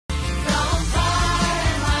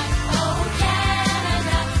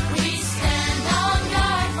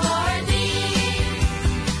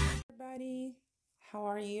How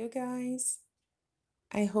are you guys?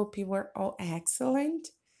 I hope you were all excellent.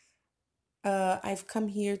 I've come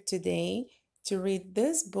here today to read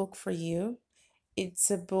this book for you. It's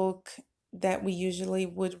a book that we usually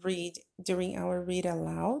would read during our read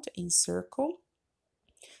aloud in circle.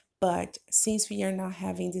 But since we are not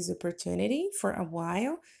having this opportunity for a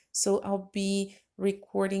while, so I'll be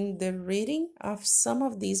recording the reading of some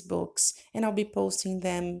of these books and I'll be posting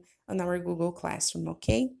them on our Google Classroom,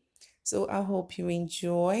 okay? So I hope you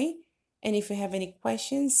enjoy. And if you have any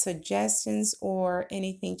questions, suggestions, or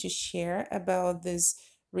anything to share about this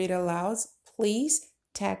read alouds, please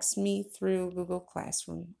text me through Google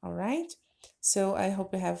Classroom, all right? So I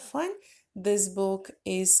hope you have fun. This book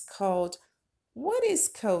is called What is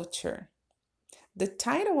Culture? The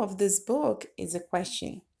title of this book is a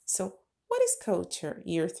question. So, what is culture?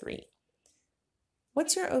 Year three.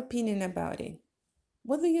 What's your opinion about it?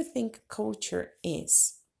 What do you think culture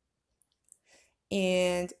is?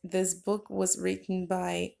 And this book was written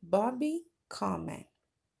by Bobbie Kalman.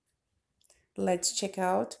 Let's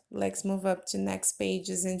move up to next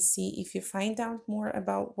pages and see if you find out more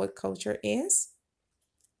about what culture is.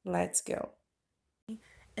 Let's go.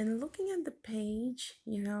 And looking at the page,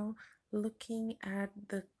 looking at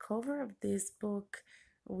the cover of this book,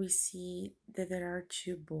 we see that there are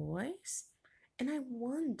two boys. And I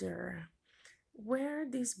wonder where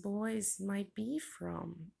these boys might be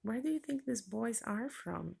from. Where do you think these boys are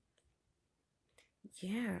from?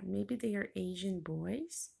 Yeah, maybe they are Asian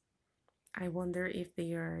boys. I wonder if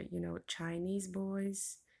they are, Chinese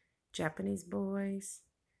boys, Japanese boys,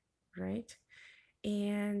 right?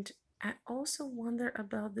 And I also wonder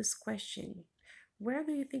about this question. Where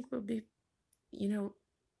do you think we'll be, you know,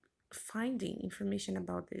 finding information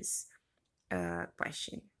about this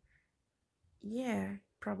question? Yeah,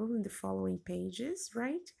 probably in the following pages,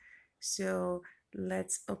 right? So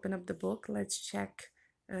let's open up the book. Let's check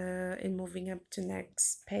and moving up to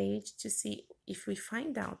next page to see if we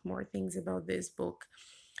find out more things about this book.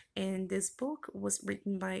 And this book was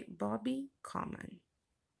written by Bobbie Kalman.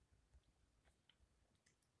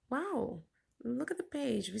 Wow, look at the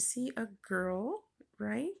page. We see a girl,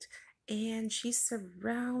 right? And she's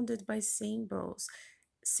surrounded by symbols,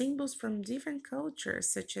 symbols from different cultures,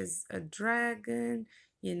 such as a dragon,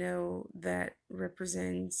 that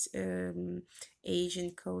represents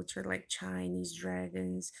Asian culture, like Chinese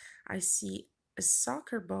dragons. I see a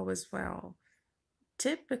soccer ball as well,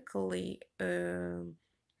 typically a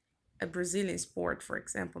Brazilian sport, for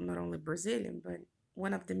example, not only Brazilian, but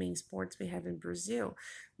one of the main sports we have in Brazil.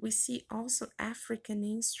 We see also African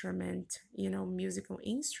instrument, musical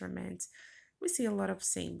instruments. We see a lot of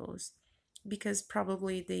symbols because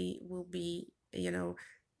probably they will be,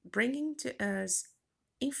 bringing to us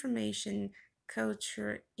information,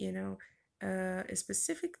 culture,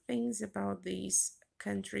 specific things about these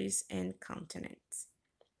countries and continents.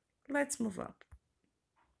 Let's move up.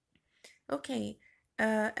 Okay,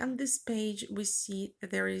 on this page, we see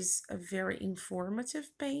that there is a very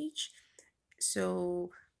informative page.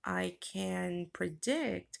 So I can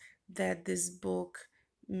predict that this book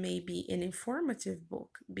may be an informative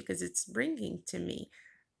book because it's bringing to me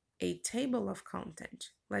a table of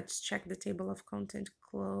content. Let's check the table of content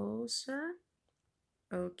closer.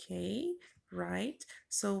 Okay, right.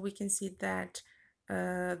 So we can see that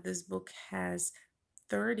this book has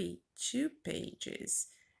 32 pages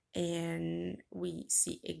and we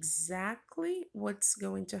see exactly what's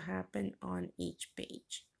going to happen on each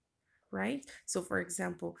page, right? So for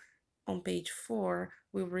example, on page 4,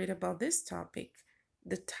 we read about this topic.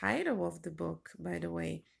 The title of the book, by the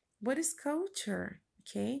way, what is culture?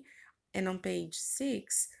 Okay. And on page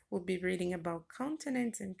 6, we'll be reading about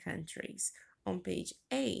continents and countries. On page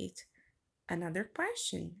 8, another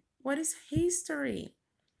question. What is history?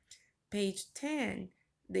 Page 10,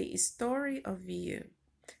 the story of you.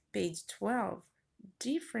 Page 12,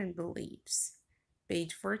 different beliefs.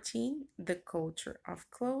 Page 14, the culture of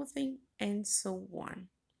clothing, and so on.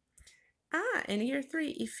 And year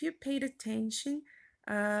 3, if you paid attention,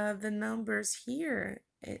 the numbers here,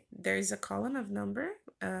 there is a column of number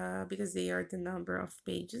because they are the number of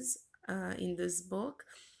pages in this book.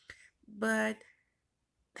 But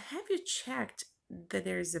have you checked that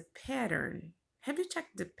there is a pattern? Have you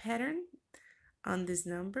checked the pattern on these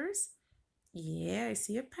numbers? Yeah, I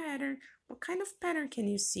see a pattern. What kind of pattern can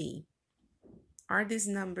you see? Are these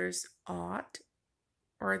numbers odd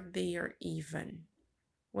or they are even?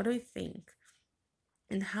 What do you think?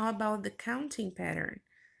 And how about the counting pattern?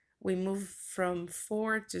 We move from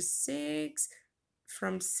 4 to 6,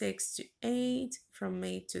 from 6 to 8, from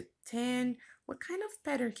 8 to 10. What kind of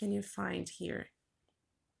pattern can you find here?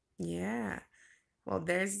 Yeah, well,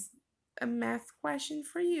 there's a math question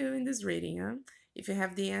for you in this reading. Huh? If you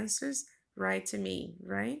have the answers, write to me,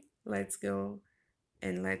 right? Let's go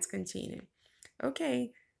and let's continue.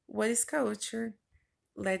 Okay, what is culture?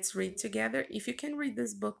 Let's read together. If you can read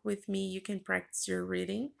this book with me, you can practice your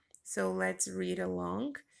reading. So let's read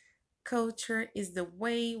along. Culture is the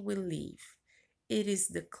way we live. It is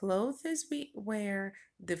the clothes we wear,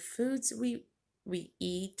 the foods we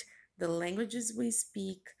eat, the languages we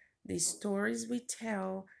speak, the stories we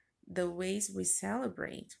tell, the ways we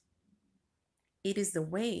celebrate. It is the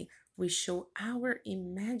way we show our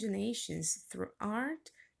imaginations through art,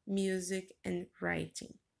 music, and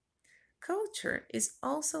writing. Culture is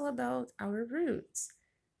also about our roots.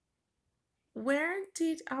 Where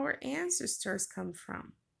did our ancestors come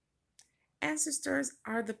from? Ancestors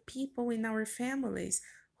are the people in our families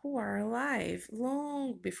who are alive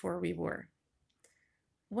long before we were.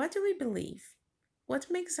 What do we believe? What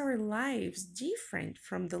makes our lives different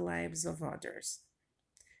from the lives of others?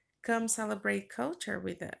 Come celebrate culture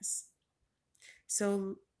with us.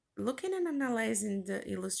 So, looking and analyzing the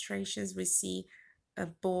illustrations, we see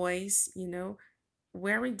boys,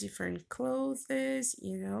 wearing different clothes,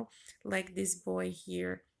 like this boy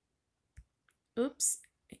here. Oops,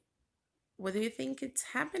 what do you think it's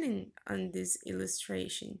happening on this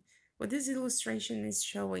illustration? What this illustration is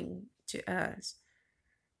showing to us?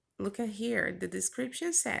 Look at here. The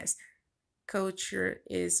description says culture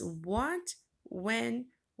is what, when,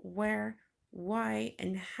 where, why,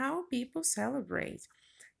 and how people celebrate.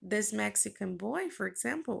 This Mexican boy, for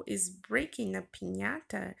example, is breaking a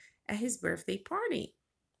piñata at his birthday party.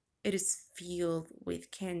 It is filled with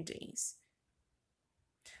candies.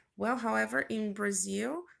 Well, however, in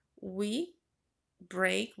Brazil, we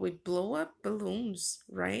we blow up balloons,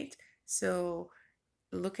 right? So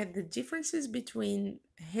look at the differences between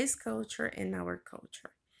his culture and our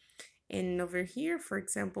culture. And over here, for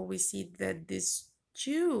example, we see that these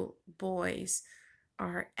two boys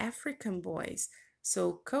are African boys.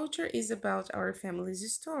 So culture is about our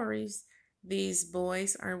family's stories. These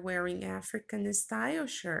boys are wearing African style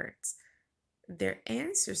shirts. Their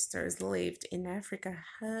ancestors lived in Africa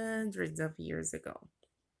hundreds of years ago.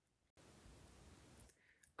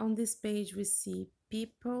 On this page, we see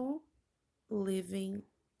people living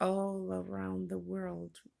all around the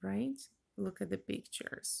world, right? Look at the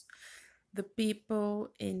pictures. The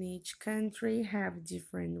people in each country have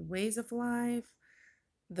different ways of life.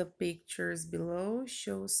 The pictures below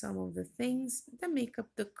show some of the things that make up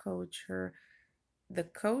the cultures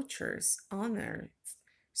on Earth.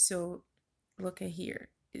 So look at here: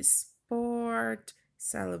 sport,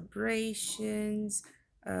 celebrations,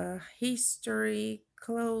 history,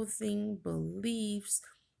 clothing, beliefs,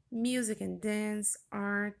 music and dance,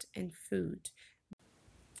 art and food.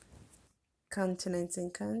 Continents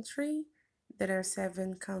and country. There are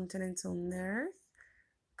 7 continents on Earth.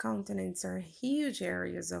 Continents are huge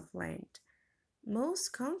areas of land. Most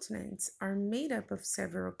continents are made up of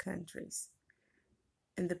several countries,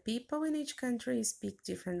 and the people in each country speak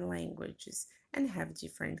different languages and have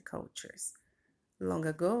different cultures. Long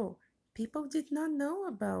ago, people did not know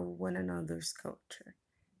about one another's culture.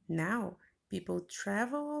 Now, people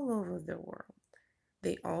travel all over the world.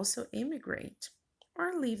 They also immigrate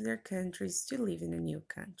or leave their countries to live in a new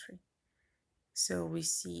country. So we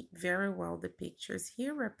see very well the pictures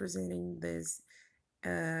here representing these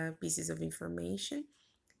pieces of information.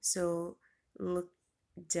 So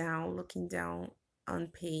looking down on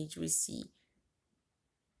page, we see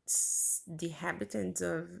the inhabitants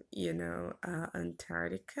of,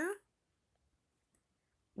 Antarctica.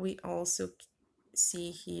 We also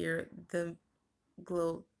see here the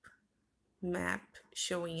globe map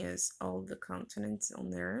showing us all the continents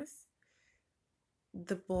on Earth.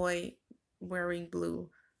 The boy wearing blue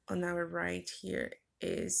on our right here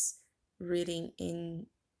is reading in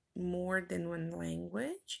more than one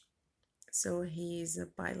language. So he is a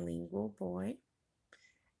bilingual boy.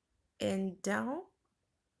 And down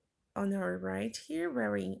on our right here,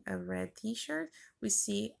 wearing a red t-shirt, we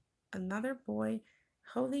see another boy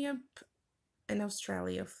holding up an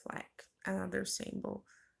Australia flag, another symbol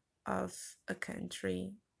of a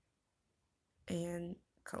country and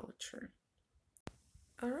culture.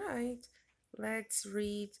 All right, let's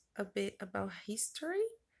read a bit about history.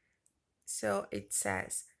 So it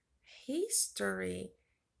says, history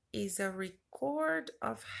is a record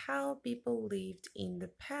of how people lived in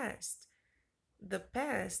the past. The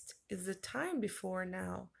past is the time before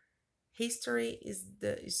now. History is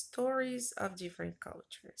the stories of different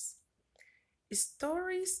cultures.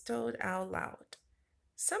 Stories told out loud.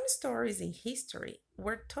 Some stories in history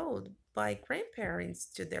were told by grandparents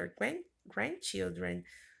to their grandchildren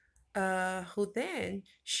who then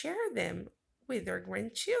share them with their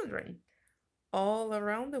grandchildren. All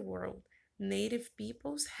around the world, native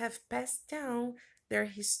peoples have passed down their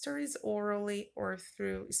histories orally or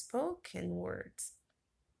through spoken words.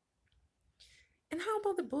 And how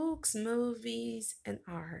about the books, movies, and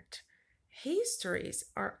art? Histories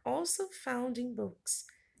are also found in books.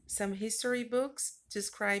 Some history books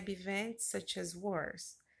describe events such as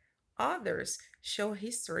wars. Others show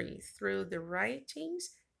history through the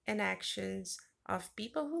writings and actions of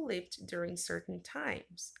people who lived during certain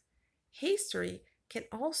times. History can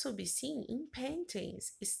also be seen in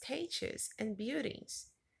paintings, statues, and buildings.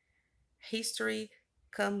 History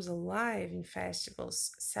comes alive in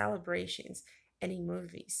festivals, celebrations, and in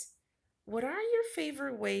movies. What are your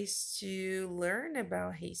favorite ways to learn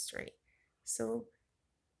about history? So,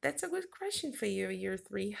 that's a good question for you, year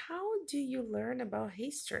three. How do you learn about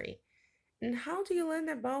history? And how do you learn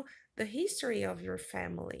about the history of your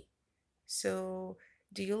family? So,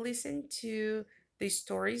 do you listen to the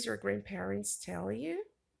stories your grandparents tell you?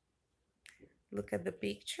 Look at the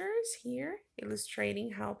pictures here,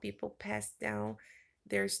 illustrating how people pass down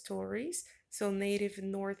their stories. So, Native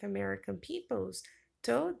North American peoples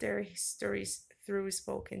told their stories through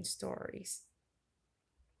spoken stories.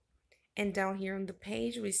 And down here on the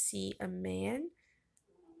page, we see a man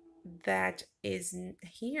that is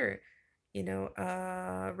here,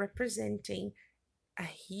 representing a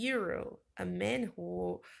hero, a man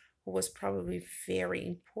who was probably very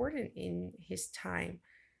important in his time.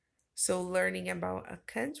 So, learning about a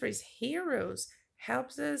country's heroes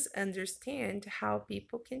helps us understand how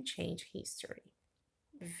people can change history.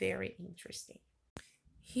 Very interesting.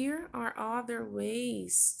 Here are other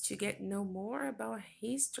ways to get know more about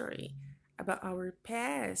history, about our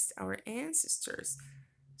past, our ancestors.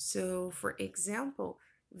 So, for example,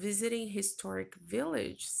 visiting historic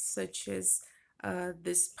village such as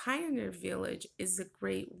this pioneer village is a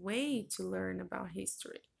great way to learn about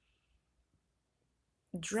history.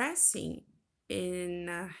 Dressing in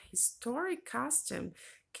a historic costume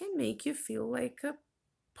can make you feel like a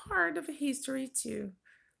part of history too.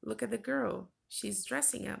 Look at the girl. She's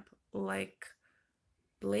dressing up like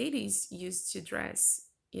ladies used to dress,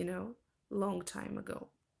 long time ago.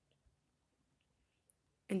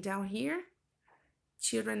 And down here,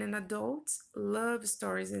 children and adults love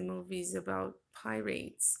stories and movies about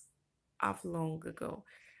pirates of long ago.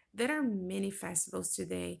 There are many festivals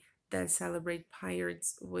today that celebrate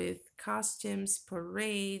pirates with costumes,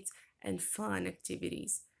 parades, and fun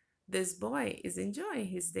activities. This boy is enjoying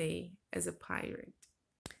his day as a pirate.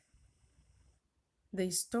 The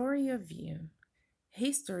story of you.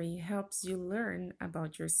 History helps you learn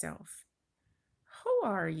about yourself. Who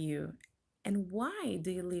are you? And why do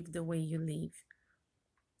you live the way you live?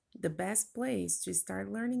 The best place to start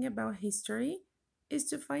learning about history is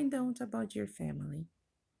to find out about your family.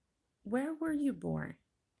 Where were you born?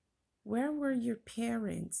 Where were your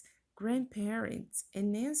parents, grandparents,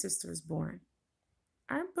 and ancestors born?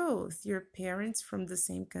 Are both your parents from the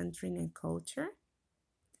same country and culture?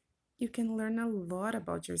 You can learn a lot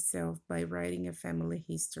about yourself by writing a family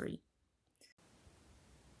history.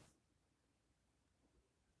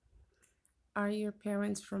 Are your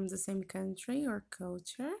parents from the same country or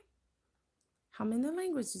culture? How many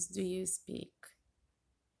languages do you speak?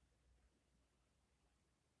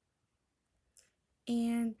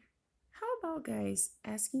 And how about, guys,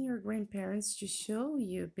 asking your grandparents to show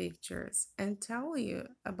you pictures and tell you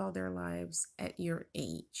about their lives at your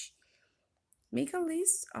age? Make a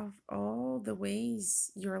list of all the ways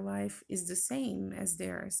your life is the same as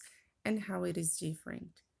theirs and how it is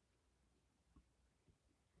different.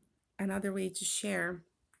 Another way to share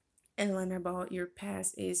and learn about your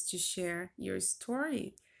past is to share your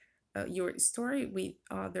story with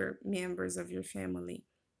other members of your family.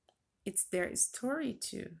 It's their story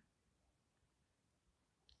too.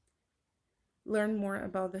 Learn more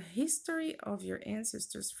about the history of your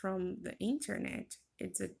ancestors from the internet.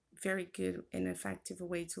 It's a very good and effective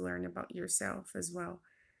way to learn about yourself as well.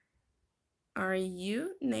 Are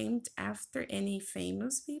you named after any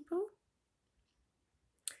famous people?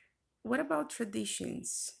 What about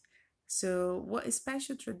traditions? So, what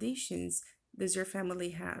special traditions does your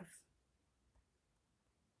family have?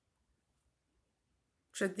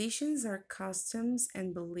 Traditions are customs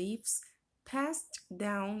and beliefs passed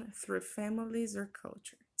down through families or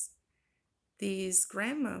cultures. This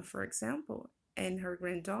grandma, for example, and her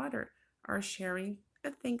granddaughter are sharing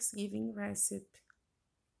a Thanksgiving recipe.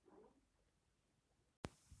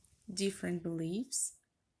 Different beliefs.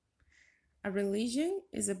 A religion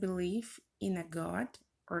is a belief in a god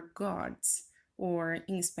or gods or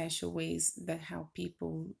in special ways that help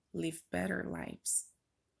people live better lives.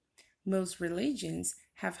 Most religions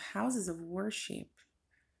have houses of worship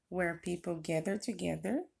where people gather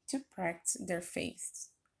together to practice their faiths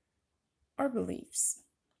or beliefs.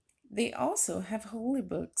 They also have holy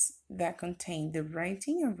books that contain the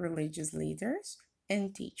writing of religious leaders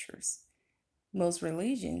and teachers. Most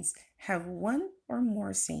religions have one or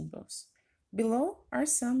more symbols. Below are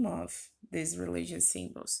some of these religious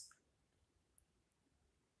symbols.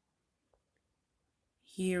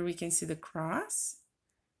 Here we can see the cross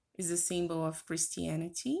is a symbol of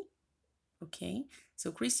Christianity. Okay,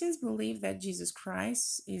 so Christians believe that Jesus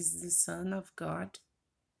Christ is the Son of God.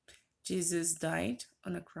 Jesus died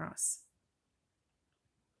on a cross.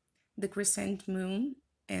 The crescent moon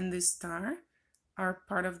and the star are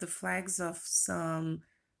part of the flags of some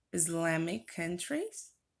Islamic countries.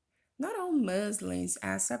 Not all Muslims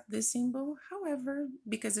accept this symbol, however,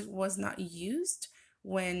 because it was not used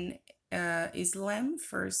when Islam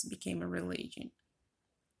first became a religion.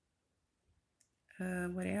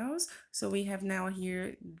 What else? So we have now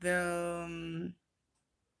here the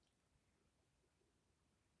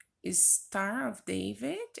Star of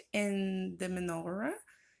David and the menorah.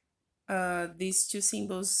 These two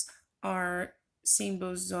symbols are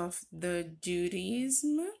symbols of the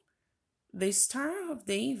Judaism. The Star of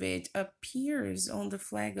David appears on the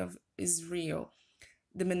flag of Israel.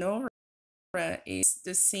 The menorah is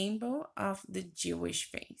the symbol of the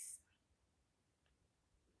Jewish faith.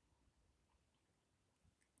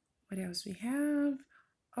 What else we have?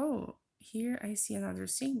 Oh, here I see another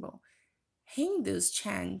symbol. Hindus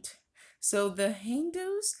chant. So the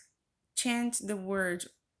Hindus chant the word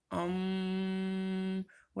when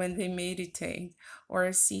they meditate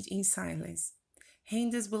or sit in silence.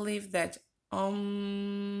 Hindus believe that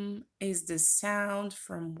is the sound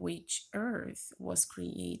from which earth was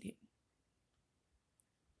created.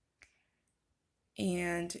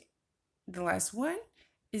 And the last one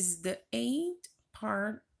is the eighth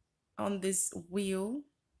part on this wheel.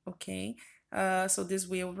 Okay, so this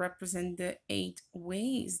wheel represent the 8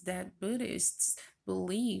 ways that Buddhists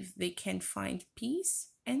believe they can find peace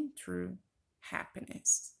and true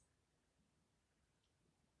happiness.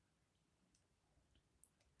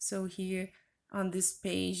 So here on this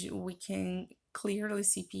page, we can clearly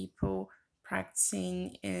see people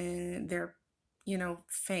practicing their,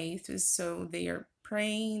 faith. So they are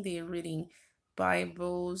praying, they are reading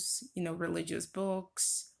Bibles, religious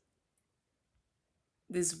books.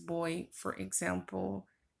 This boy, for example,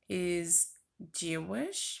 is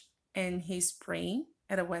Jewish and he's praying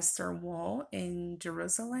at a Western Wall in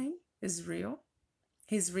Jerusalem, Israel.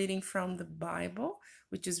 He's reading from the Bible,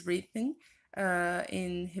 which is written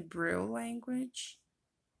in Hebrew language.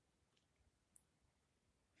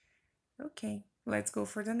 Okay, let's go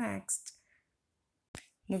for the next.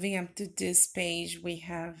 Moving up to this page, we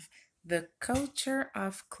have the culture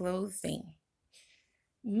of clothing.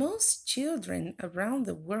 Most children around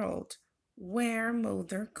the world wear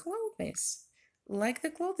modern clothes, like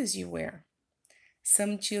the clothes you wear.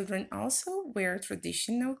 Some children also wear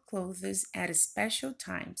traditional clothes at special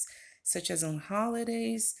times, such as on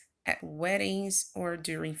holidays, at weddings, or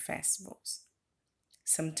during festivals.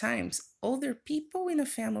 Sometimes older people in a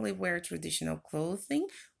family wear traditional clothing,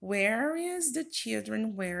 whereas the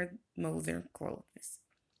children wear modern clothes.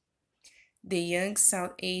 The young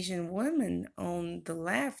South Asian woman on the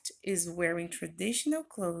left is wearing traditional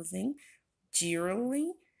clothing,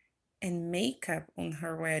 jewelry, and makeup on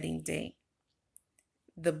her wedding day.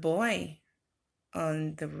 The boy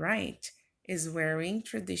on the right is wearing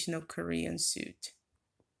traditional Korean suit.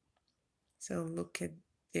 So look at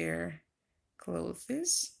their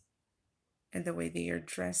clothes and the way they are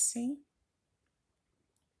dressing.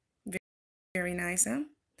 Very nice, huh?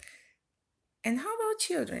 And how about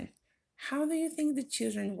children? How do you think the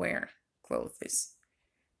children wear clothes?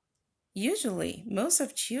 Usually, most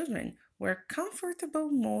of children wear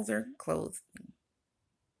comfortable modern clothing,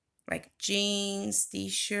 like jeans,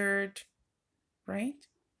 t-shirt, right?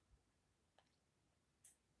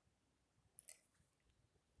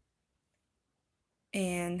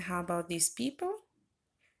 And how about these people?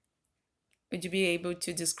 Would you be able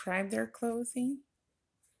to describe their clothing?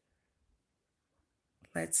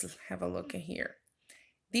 Let's have a look at here.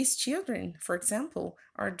 These children, for example,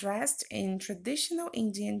 are dressed in traditional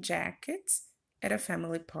Indian jackets at a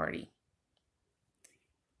family party.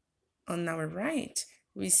 On our right,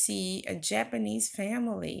 we see a Japanese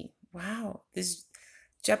family. Wow, this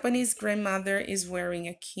Japanese grandmother is wearing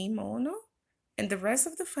a kimono, and the rest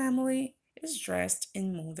of the family is dressed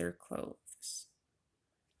in modern clothes.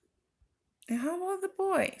 And how about the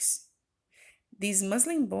boys? These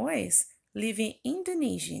Muslim boys live in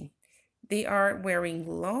Indonesia. They are wearing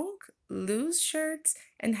long, loose shirts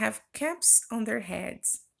and have caps on their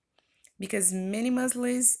heads because many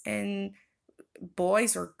Muslims and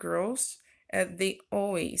boys or girls, they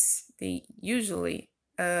usually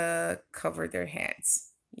cover their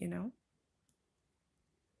heads, you know?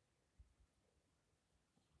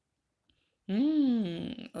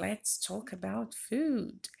 Let's talk about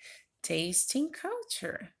food. Tasting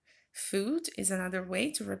culture. Food is another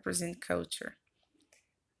way to represent culture.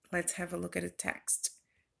 Let's have a look at the text.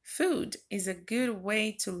 Food is a good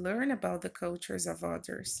way to learn about the cultures of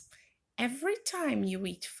others. Every time you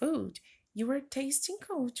eat food, you are tasting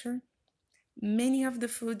culture. Many of the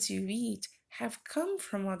foods you eat have come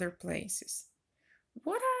from other places.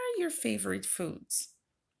 What are your favorite foods?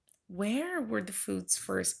 Where were the foods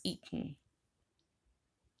first eaten?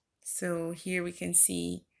 So here we can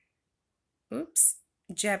see, oops,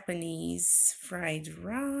 Japanese fried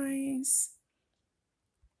rice.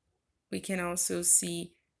 We can also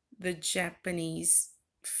see the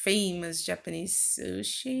famous Japanese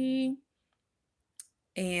sushi.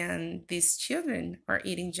 And these children are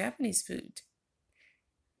eating Japanese food.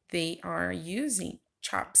 They are using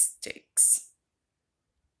chopsticks.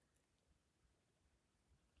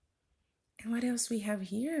 And what else we have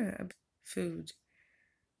here about food?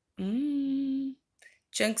 Mmm,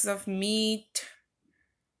 chunks of meat,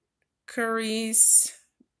 curries,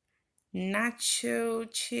 nacho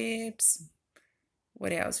chips.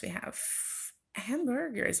 What else we have?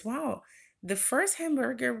 Hamburgers. Wow. The first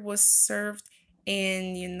hamburger was served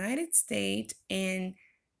in United States in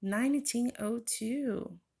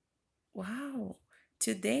 1902. Wow.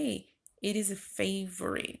 Today, it is a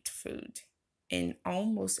favorite food in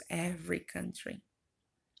almost every country.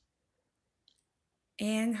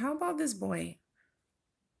 And how about this boy?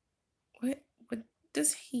 What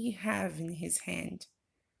does he have in his hand?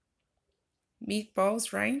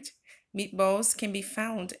 Meatballs, right? Meatballs can be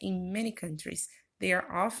found in many countries. They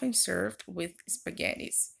are often served with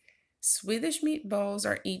spaghettis. Swedish meatballs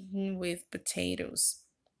are eaten with potatoes.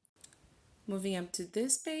 Moving up to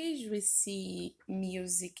this page, we see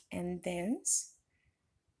music and dance.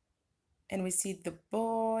 And we see the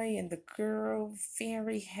boy and the girl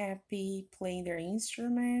very happy playing their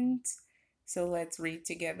instruments. So let's read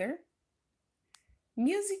together.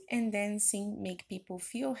 Music and dancing make people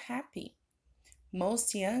feel happy.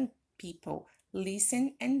 Most young people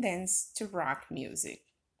listen and dance to rock music.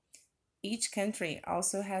 Each country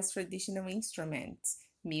also has traditional instruments,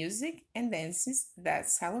 music, and dances that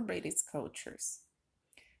celebrate its cultures.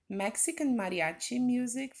 Mexican mariachi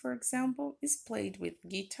music, for example, is played with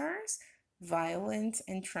guitars, violins,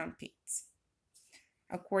 and trumpets.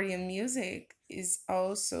 Accordion music is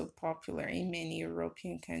also popular in many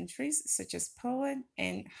European countries, such as Poland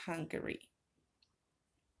and Hungary.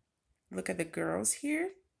 Look at the girls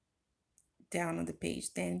here, down on the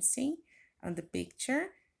page, dancing on the picture.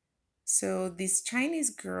 So these Chinese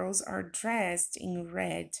girls are dressed in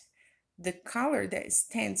red, the color that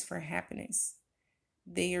stands for happiness.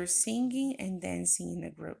 They are singing and dancing in a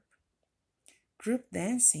group. Group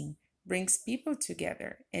dancing brings people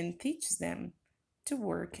together and teaches them to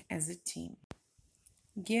work as a team.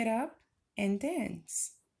 Get up and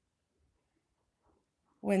dance.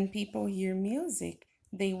 When people hear music,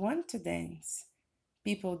 they want to dance.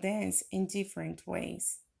 People dance in different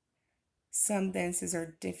ways. Some dances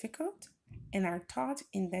are difficult and are taught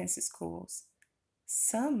in dance schools.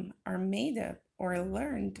 Some are made up or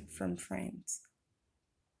learned from friends.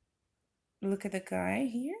 Look at the guy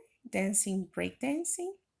here dancing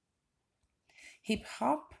breakdancing. Hip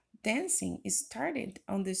hop dancing started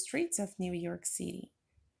on the streets of New York City.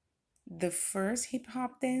 The first hip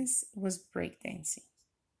hop dance was breakdancing.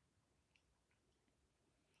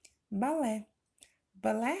 Ballet.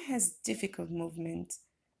 Ballet has difficult movements.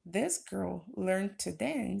 This girl learned to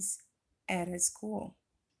dance at a school,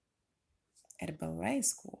 at a ballet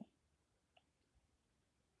school.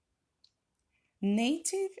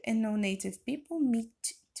 Native and non-native people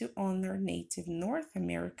meet to honor Native North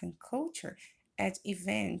American culture at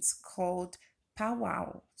events called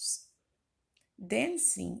powwows.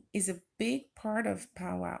 Dancing is a big part of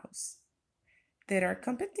powwows. There are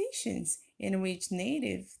competitions in which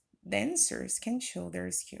Native dancers can show their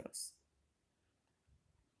skills.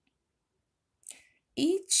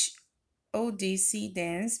 Each ODC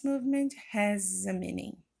dance movement has a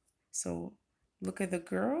meaning. So look at the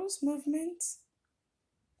girls' movements.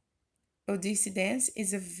 Odissi dance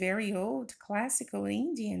is a very old classical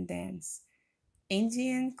Indian dance.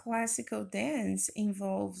 Indian classical dance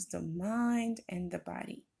involves the mind and the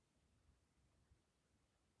body.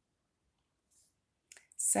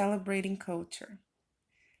 Celebrating culture.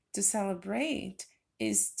 To celebrate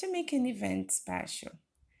is to make an event special.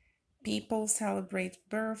 People celebrate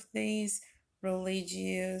birthdays,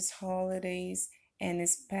 religious holidays, and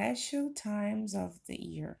special times of the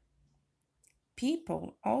year.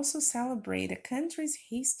 People also celebrate a country's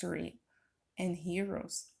history and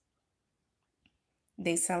heroes.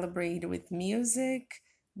 They celebrate with music,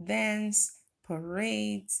 dance,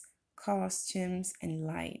 parades, costumes, and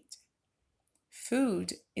light.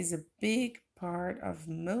 Food is a big part of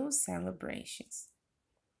most celebrations.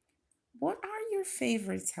 What are your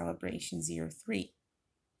favorite celebrations year three?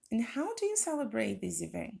 And how do you celebrate these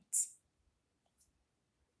events?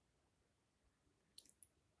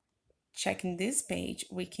 Checking this page,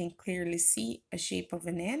 we can clearly see a shape of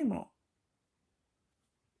an animal.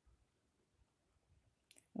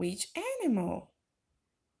 Which animal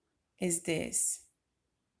is this?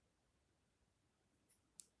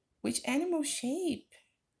 Which animal shape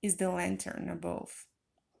is the lantern above?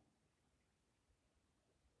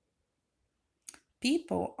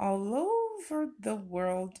 People all over the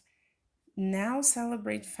world now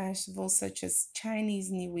celebrate festivals such as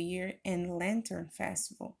Chinese New Year and Lantern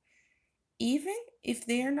Festival, even if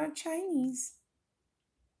they are not Chinese.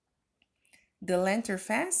 The Lantern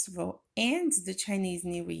Festival ends the Chinese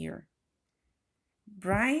New Year.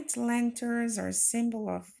 Bright lanterns are a symbol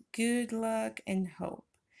of good luck and hope.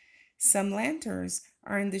 Some lanterns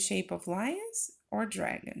are in the shape of lions or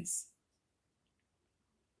dragons.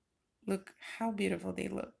 Look how beautiful they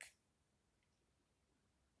look.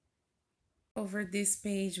 Over this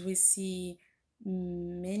page, we see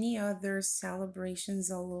many other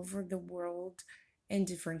celebrations all over the world and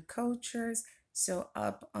different cultures. So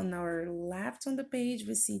up on our left on the page,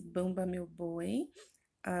 we see Bumba Meu Boi,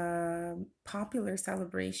 a popular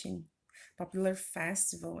celebration, popular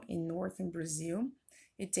festival in northern Brazil.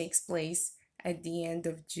 It takes place at the end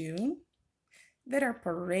of June. There are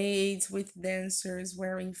parades with dancers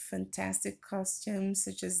wearing fantastic costumes,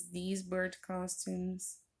 such as these bird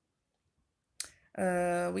costumes.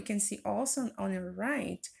 We can see also on the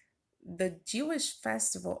right the Jewish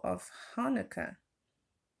festival of Hanukkah.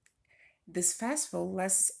 This festival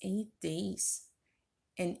lasts 8 days,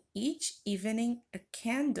 and each evening a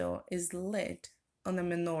candle is lit on a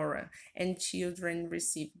menorah, and children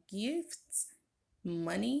receive gifts,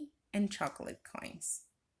 money, and chocolate coins.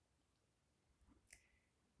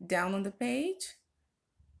 Down on the page,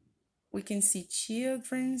 we can see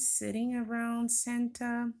children sitting around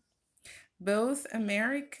Santa. Both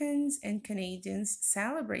Americans and Canadians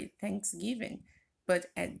celebrate Thanksgiving, but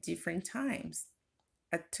at different times.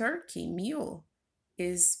 A turkey meal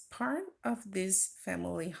is part of this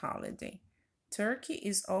family holiday. Turkey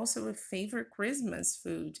is also a favorite Christmas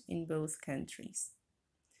food in both countries.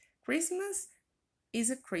 Christmas is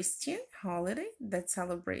a Christian holiday that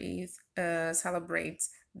celebrates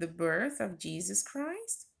the birth of Jesus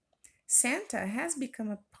Christ. Santa has become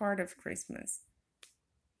a part of Christmas.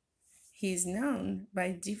 He is known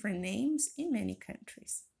by different names in many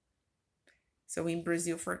countries. So in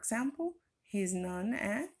Brazil, for example, he is known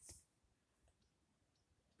as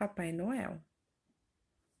Papai Noel.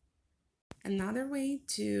 Another way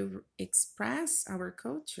to express our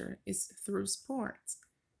culture is through sports.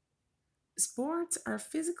 Sports are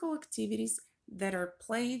physical activities that are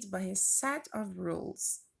played by a set of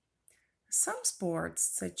rules. Some sports,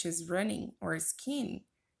 such as running or skiing,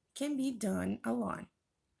 can be done alone.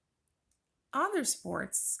 Other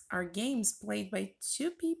sports are games played by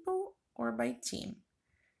two people or by team.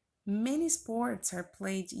 Many sports are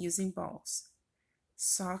played using balls.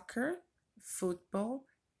 Soccer, football,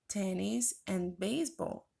 tennis, and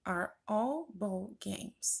baseball are all ball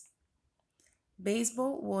games.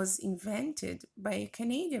 Baseball was invented by a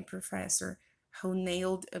Canadian professor who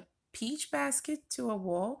nailed a peach basket to a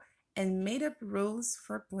wall and made up rules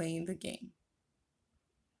for playing the game.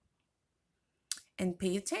 And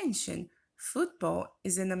pay attention, football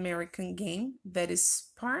is an American game that is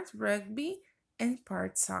part rugby and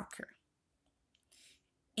part soccer.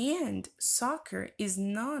 And soccer is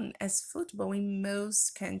known as football in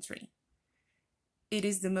most countries. It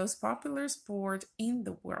is the most popular sport in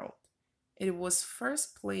the world. It was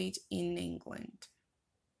first played in England.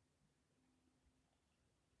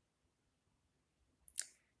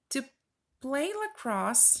 To play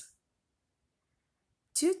lacrosse,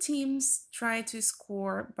 two teams try to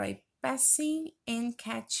score by passing and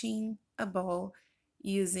catching a ball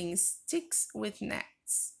using sticks with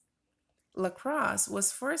nets. Lacrosse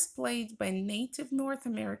was first played by Native North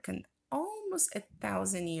American almost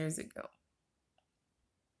 1,000 years ago.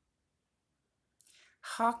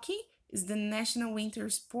 Hockey is the national winter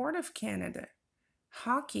sport of Canada.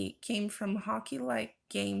 Hockey came from hockey-like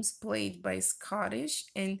games played by Scottish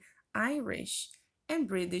and Irish and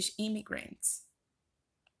British immigrants.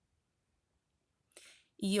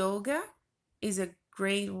 Yoga is a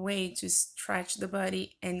great way to stretch the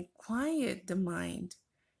body and quiet the mind.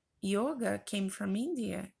 Yoga came from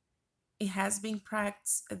India. It has been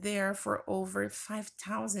practiced there for over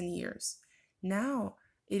 5,000 years. Now,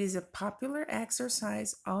 it is a popular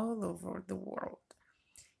exercise all over the world.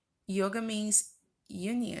 Yoga means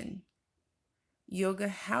union. Yoga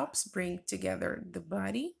helps bring together the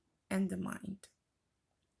body and the mind.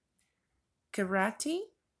 Karate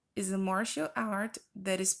is a martial art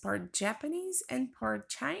that is part Japanese and part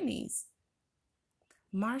Chinese.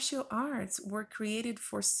 Martial arts were created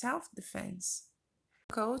for self defense.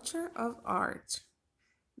 Culture of art.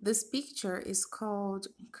 This picture is called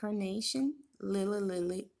Carnation Lily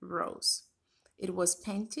Lily Rose. It was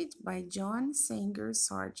painted by John Sanger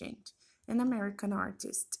Sargent, an American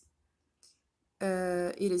artist.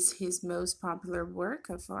 It is his most popular work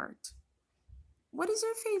of art. What is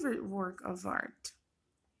your favorite work of art?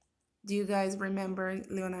 Do you guys remember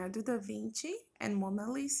Leonardo da Vinci and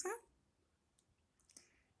Mona Lisa?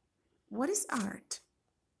 What is art?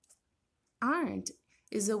 Art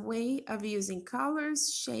is a way of using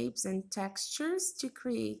colors, shapes, and textures to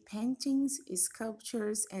create paintings,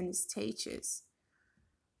 sculptures, and statues.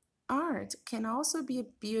 Art can also be a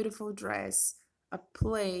beautiful dress, a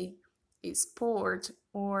play, a sport,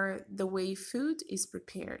 or the way food is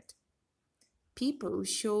prepared. People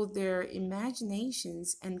show their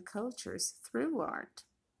imaginations and cultures through art.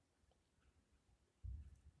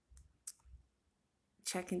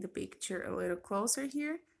 Checking the picture a little closer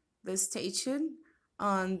here, the statue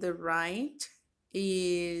on the right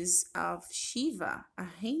is of Shiva, a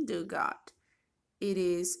Hindu god. It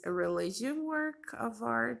is a religious work of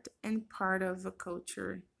art and part of a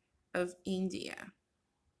culture of India.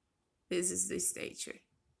 This is the statue,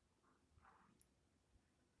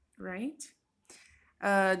 right?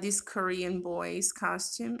 This Korean boy's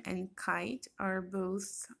costume and kite are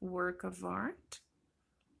both work of art.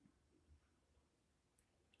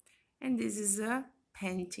 And this is a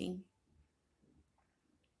painting.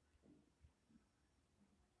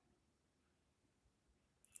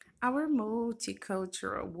 Our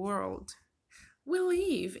multicultural world. We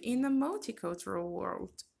live in a multicultural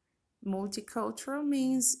world. Multicultural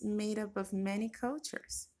means made up of many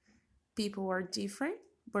cultures. People are different,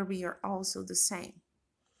 but we are also the same.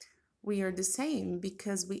 We are the same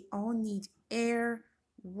because we all need air,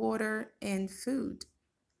 water, and food.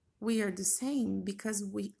 We are the same because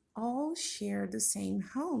we all share the same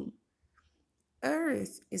home.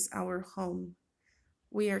 Earth is our home.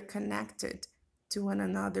 We are connected to one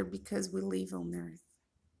another because we live on Earth.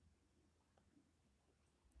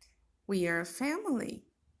 We are a family.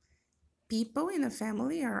 People in a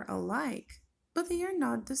family are alike, but they are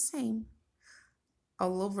not the same.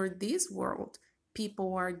 All over this world,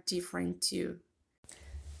 people are different too.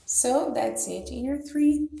 So that's it, year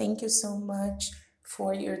three. Thank you so much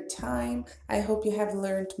for your time. I hope you have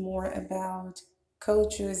learned more about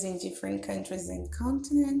cultures in different countries and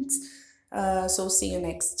continents. So see you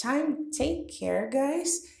next time. Take care,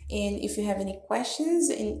 guys. And if you have any questions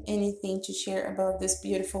and anything to share about this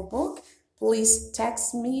beautiful book, please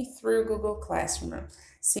text me through Google Classroom.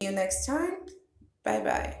 See you next time. Bye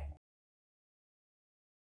bye.